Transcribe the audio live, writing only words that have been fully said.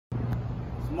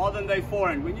modern day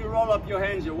forehand. When you roll up your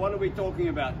hands here, what are we talking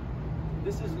about?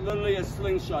 This is literally a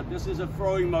slingshot. This is a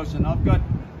throwing motion. I've got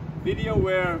video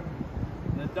where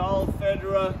Nadal,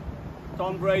 Federer,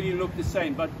 Tom Brady look the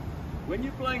same, but when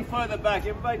you're playing further back,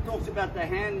 everybody talks about the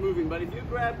hand moving, but if you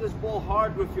grab this ball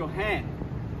hard with your hand,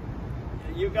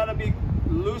 you got to be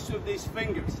loose with these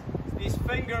fingers. These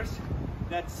fingers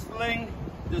that sling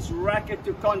this racket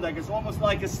to contact. It's almost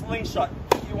like a slingshot.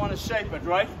 You want to shape it,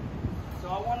 right? So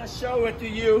I want to show it to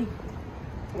you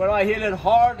where I hit it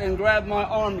hard and grab my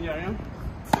arm here.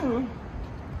 Yeah?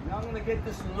 Now I'm going to get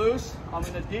this loose. I'm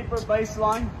in a deeper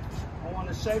baseline. I want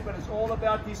to shape it. It's all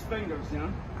about these fingers. Yeah?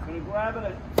 I'm going to grab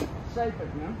it and shape it.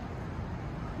 Yeah?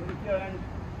 Get it here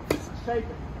and shape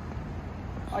it.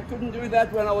 I couldn't do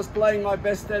that when I was playing my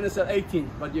best tennis at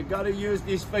 18, but you got to use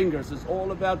these fingers. It's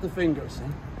all about the fingers.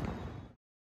 Yeah?